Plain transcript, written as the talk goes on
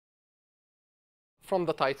from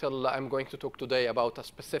the title, I'm going to talk today about a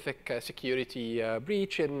specific security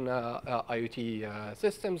breach in IoT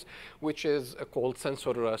systems, which is called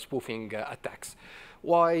sensor spoofing attacks.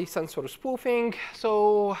 Why sensor spoofing?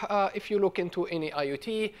 So if you look into any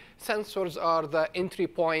IoT, sensors are the entry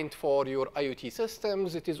point for your IoT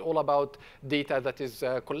systems. It is all about data that is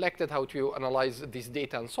collected, how to analyze this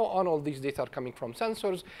data, and so on. All these data are coming from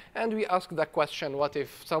sensors. And we ask the question, what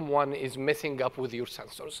if someone is messing up with your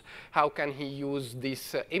sensors? How can he use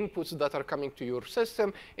these inputs that are coming to your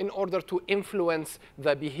system in order to influence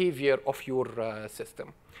the behavior of your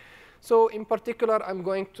system? So in particular, I'm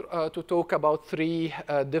going to talk about three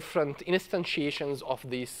different instantiations of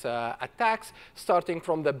these attacks, starting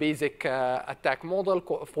from the basic attack model,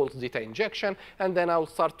 false data injection, and then I'll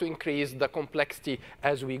start to increase the complexity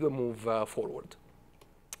as we move forward.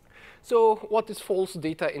 So what is false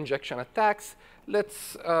data injection attacks?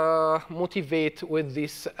 Let's motivate with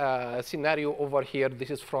this scenario over here. This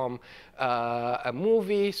is from a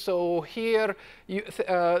movie. So here,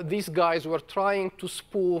 these guys were trying to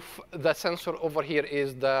spoof the sensor. Over here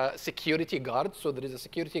is the security guard. So there is a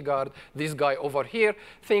security guard, this guy over here.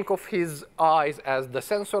 Think of his eyes as the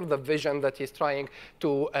sensor, the vision that he's trying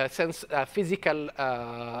to sense a physical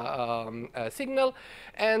signal.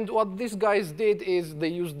 And what these guys did is they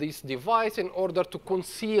used this device in order to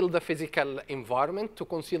conceal the physical environment, to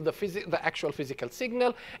conceal the actual physical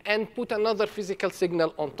signal, and put another physical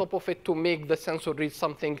signal on top of it to make the sensor read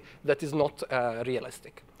something that is not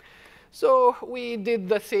realistic. So we did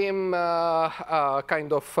the same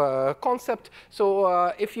kind of concept.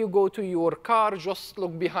 So if you go to your car, just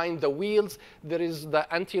look behind the wheels. There is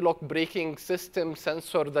the anti-lock braking system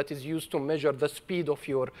sensor that is used to measure the speed of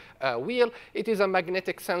your wheel. It is a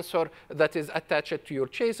magnetic sensor that is attached to your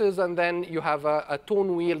chassis, and then you have a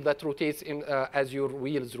tone wheel that rotates as your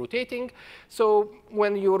wheel is rotating. So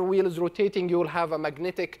when your wheel is rotating, you will have a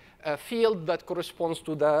magnetic field that corresponds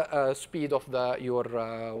to the speed of your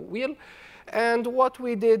wheel. And what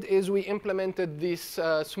we did is we implemented this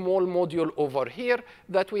small module over here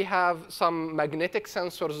that we have some magnetic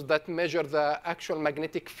sensors that measure the actual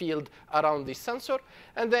magnetic field around this sensor.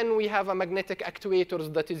 And then we have a magnetic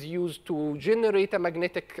actuator that is used to generate a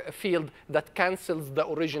magnetic field that cancels the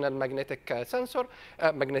original magnetic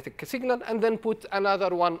magnetic signal, and then put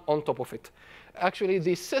another one on top of it. Actually,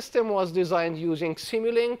 this system was designed using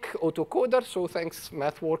Simulink autocoder, so thanks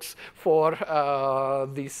MathWorks for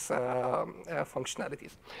these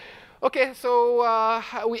functionalities. OK, so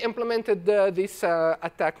we implemented this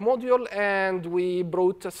attack module, and we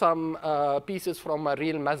brought some pieces from a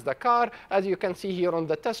real Mazda car. As you can see here on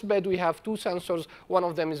the test bed, we have two sensors. One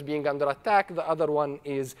of them is being under attack. The other one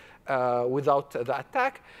is without the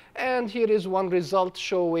attack. And here is one result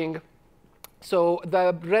showing. So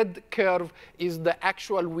the red curve is the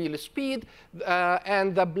actual wheel speed,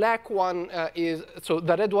 and the black one so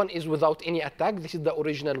the red one is without any attack. This is the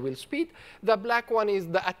original wheel speed. The black one is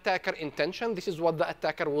the attacker intention. This is what the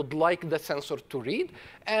attacker would like the sensor to read.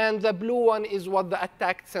 And the blue one is what the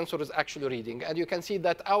attacked sensor is actually reading. And you can see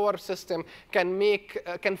that our system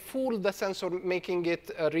can fool the sensor, making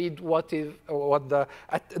it read what the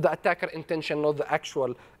attacker intention, not the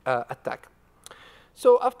actual attack.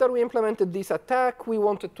 So after we implemented this attack, we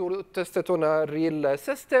wanted to test it on a real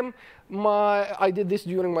system. I did this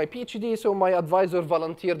during my PhD, so my advisor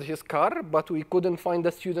volunteered his car, but we couldn't find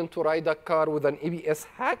a student to ride a car with an ABS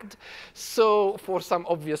hacked, so for some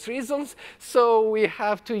obvious reasons. So we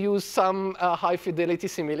have to use some high-fidelity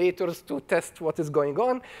simulators to test what is going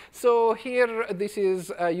on. So here, this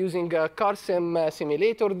is using a car sim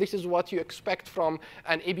simulator. This is what you expect from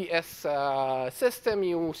an ABS system.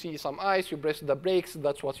 You see some ice, you press the brakes,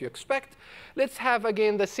 that's what you expect. Let's have,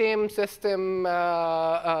 again, the same system,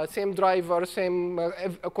 same driver, same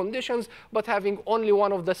conditions, but having only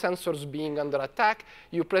one of the sensors being under attack.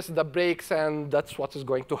 You press the brakes, and that's what is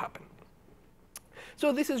going to happen.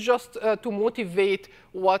 So this is just to motivate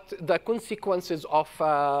what the consequences of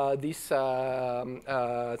these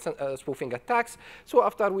spoofing attacks. So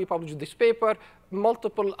after we published this paper,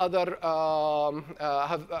 multiple other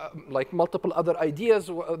multiple other ideas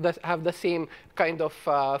that have the same kind of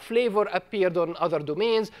flavor appeared on other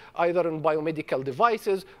domains, either in biomedical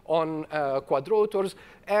devices, on quadrotors.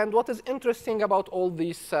 And what is interesting about all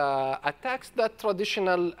these attacks, that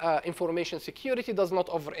traditional information security does not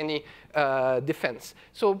offer any defense.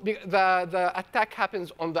 So the attack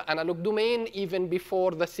happens on the analog domain even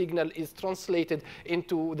before the signal is translated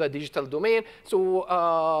into the digital domain. So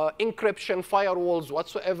encryption, firewalls,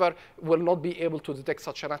 whatsoever will not be able to detect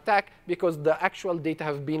such an attack because the actual data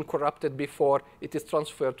have been corrupted before it is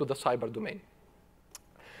transferred to the cyber domain.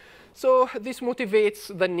 So this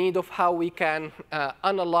motivates the need of how we can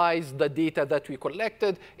analyze the data that we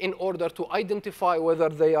collected in order to identify whether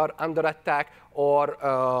they are under attack or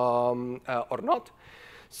not.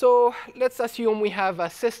 So let's assume we have a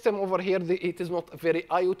system over here. It is not very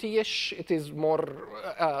IoT-ish. It is more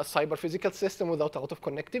a cyber-physical system without a lot of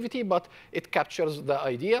connectivity, but it captures the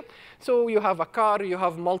idea. So you have a car. You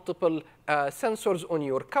have multiple sensors on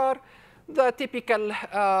your car. The typical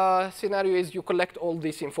scenario is you collect all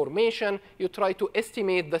this information. You try to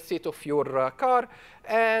estimate the state of your car.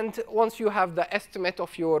 And once you have the estimate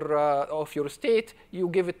of your state, you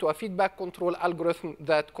give it to a feedback control algorithm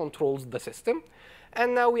that controls the system.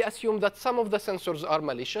 And now we assume that some of the sensors are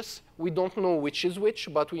malicious. We don't know which is which,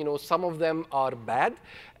 but we know some of them are bad.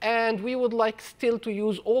 And we would like still to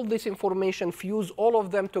use all this information, fuse all of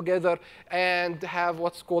them together, and have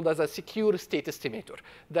what's called as a secure state estimator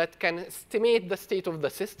that can estimate the state of the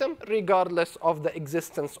system regardless of the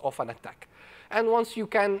existence of an attack. And once you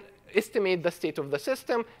can estimate the state of the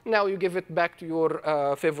system, now you give it back to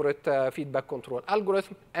your favorite feedback control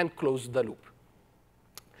algorithm and close the loop.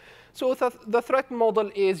 So the threat model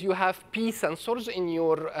is you have P sensors in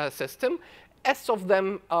your system. S of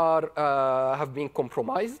them have been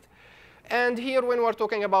compromised. And here, when we're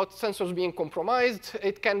talking about sensors being compromised,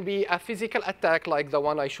 it can be a physical attack like the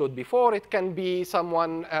one I showed before. It can be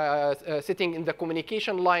someone sitting in the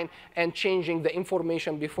communication line and changing the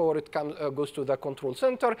information before it goes to the control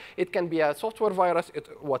center. It can be a software virus,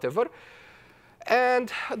 whatever.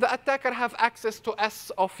 And the attacker have access to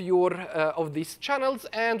S of these channels.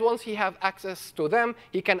 And once he have access to them,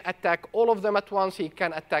 he can attack all of them at once. He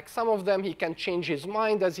can attack some of them. He can change his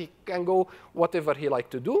mind as he can go whatever he like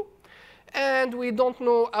to do. And we don't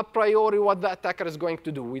know a priori what the attacker is going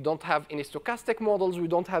to do. We don't have any stochastic models. We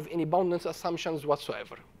don't have any boundness assumptions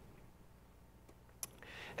whatsoever.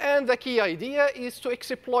 And the key idea is to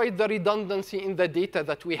exploit the redundancy in the data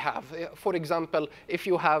that we have. For example, if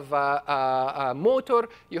you have a motor,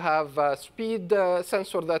 you have a speed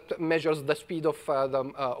sensor that measures the speed of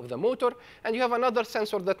the motor, and you have another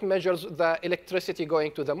sensor that measures the electricity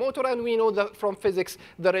going to the motor. And we know that from physics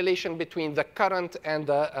the relation between the current and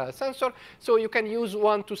the sensor. So you can use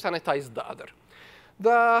one to sanitize the other.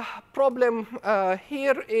 The problem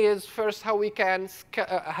here is first how we can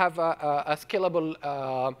have a scalable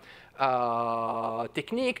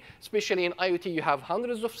technique, especially in IoT. You have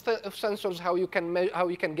hundreds of sensors. How you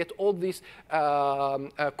can get all these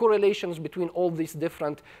correlations between all these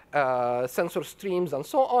different sensor streams and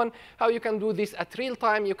so on. How you can do this at real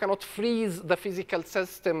time. You cannot freeze the physical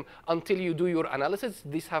system until you do your analysis.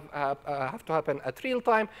 These have to happen at real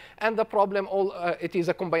time. And the problem, it is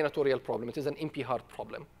a combinatorial problem. It is an NP-hard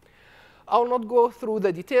problem. I'll not go through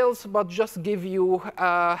the details, but just give you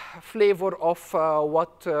a flavor of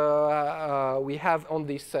what we have on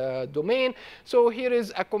this domain. So here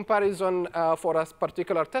is a comparison for a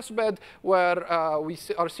particular testbed where we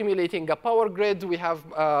are simulating a power grid. We have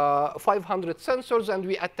 500 sensors, and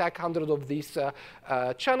we attack 100 of these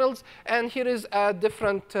channels. And here is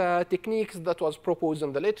different techniques that was proposed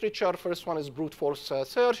in the literature. First one is brute force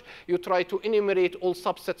search. You try to enumerate all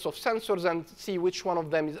subsets of sensors and see which one of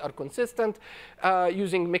them are consistent.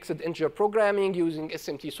 Using mixed integer programming, using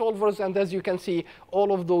SMT solvers. And as you can see,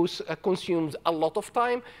 all of those consumes a lot of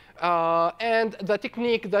time. And the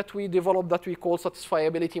technique that we developed that we call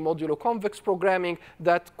satisfiability modulo convex programming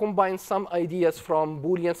that combines some ideas from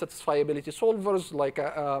Boolean satisfiability solvers, like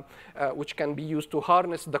which can be used to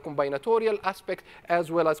harness the combinatorial aspect,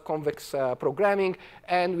 as well as convex programming.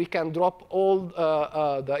 And we can drop all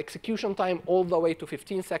the execution time all the way to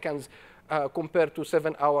 15 seconds compared to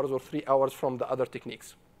 7 hours or 3 hours from the other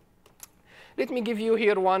techniques. Let me give you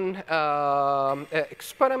here one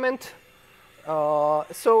experiment.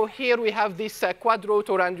 So here we have this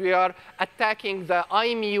quadrotor, and we are attacking the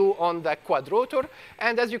IMU on the quadrotor.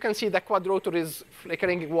 And as you can see, the quadrotor is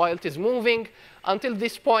flickering while it is moving. Until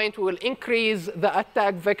this point, we will increase the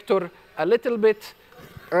attack vector a little bit,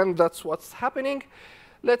 and that's what's happening.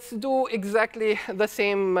 Let's do exactly the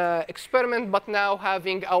same experiment, but now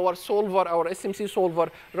having our solver, our SMC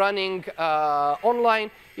solver, running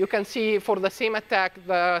online. You can see for the same attack,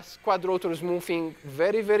 the quadrotor is moving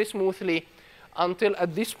very, very smoothly until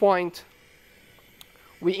at this point,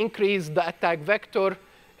 we increase the attack vector,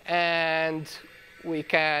 and we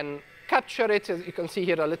can capture it. As you can see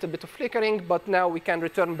here, a little bit of flickering, but now we can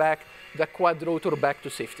return back the quadrotor back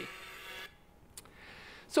to safety.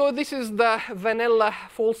 So this is the vanilla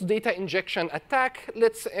false data injection attack.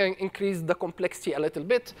 Let's increase the complexity a little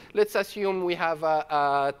bit. Let's assume we have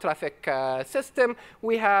a traffic system.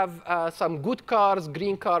 We have some good cars,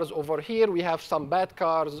 green cars over here. We have some bad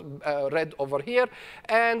cars, red over here.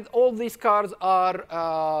 And all these cars are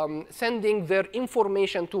sending their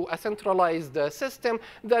information to a centralized system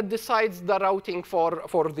that decides the routing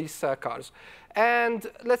for these cars. And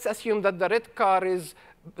let's assume that the red car is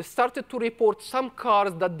started to report some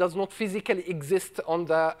cars that does not physically exist on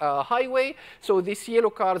the highway. So these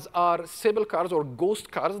yellow cars are Sybil cars or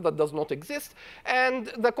ghost cars that does not exist.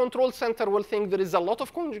 And the control center will think there is a lot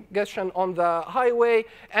of congestion on the highway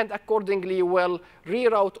and accordingly will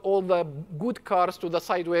reroute all the good cars to the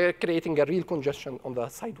sideway, creating a real congestion on the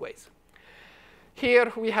sideways.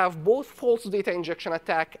 Here we have both false data injection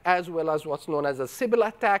attack as well as what's known as a Sybil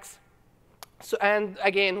attacks. So, and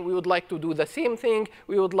again, we would like to do the same thing.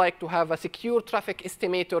 We would like to have a secure traffic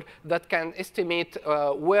estimator that can estimate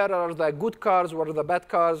where are the good cars, where are the bad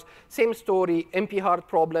cars. Same story, NP-hard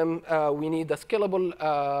problem. We need a scalable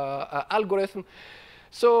algorithm.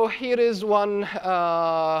 So here is one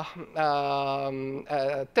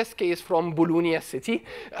test case from Bologna city.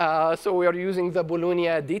 So we are using the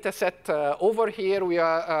Bologna data set over here,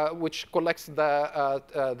 which collects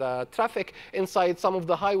the traffic inside some of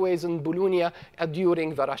the highways in Bologna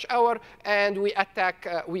during the rush hour. And we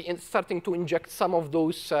starting to inject some of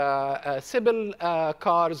those Sybil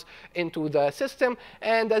cars into the system.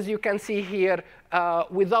 And as you can see here,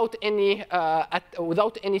 without any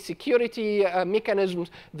security mechanisms,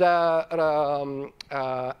 the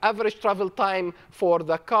average travel time for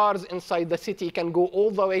the cars inside the city can go all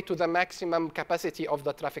the way to the maximum capacity of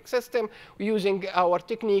the traffic system. Using our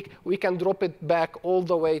technique, we can drop it back all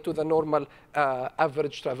the way to the normal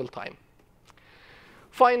average travel time.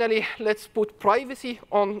 Finally, let's put privacy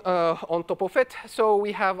on top of it. So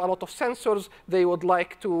we have a lot of sensors. They would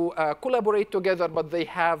like to collaborate together, but they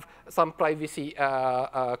have some privacy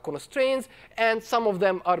constraints, and some of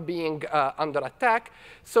them are being under attack.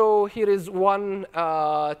 So here is one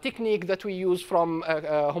technique that we use from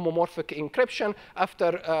homomorphic encryption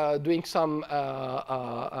after doing some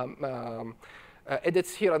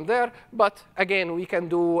edits here and there, but again, we can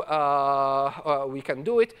do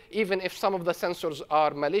it. Even if some of the sensors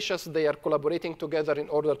are malicious, they are collaborating together in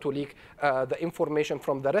order to leak the information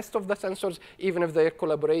from the rest of the sensors. Even if they are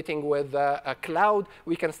collaborating with a cloud,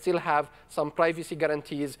 we can still have some privacy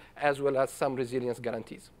guarantees as well as some resilience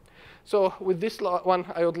guarantees. So with this one,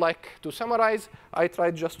 I would like to summarize. I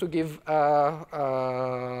tried just to give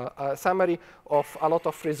a summary of a lot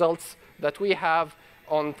of results that we have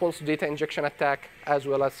on false data injection attack, as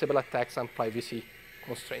well as Sybil attacks and privacy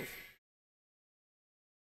constraints.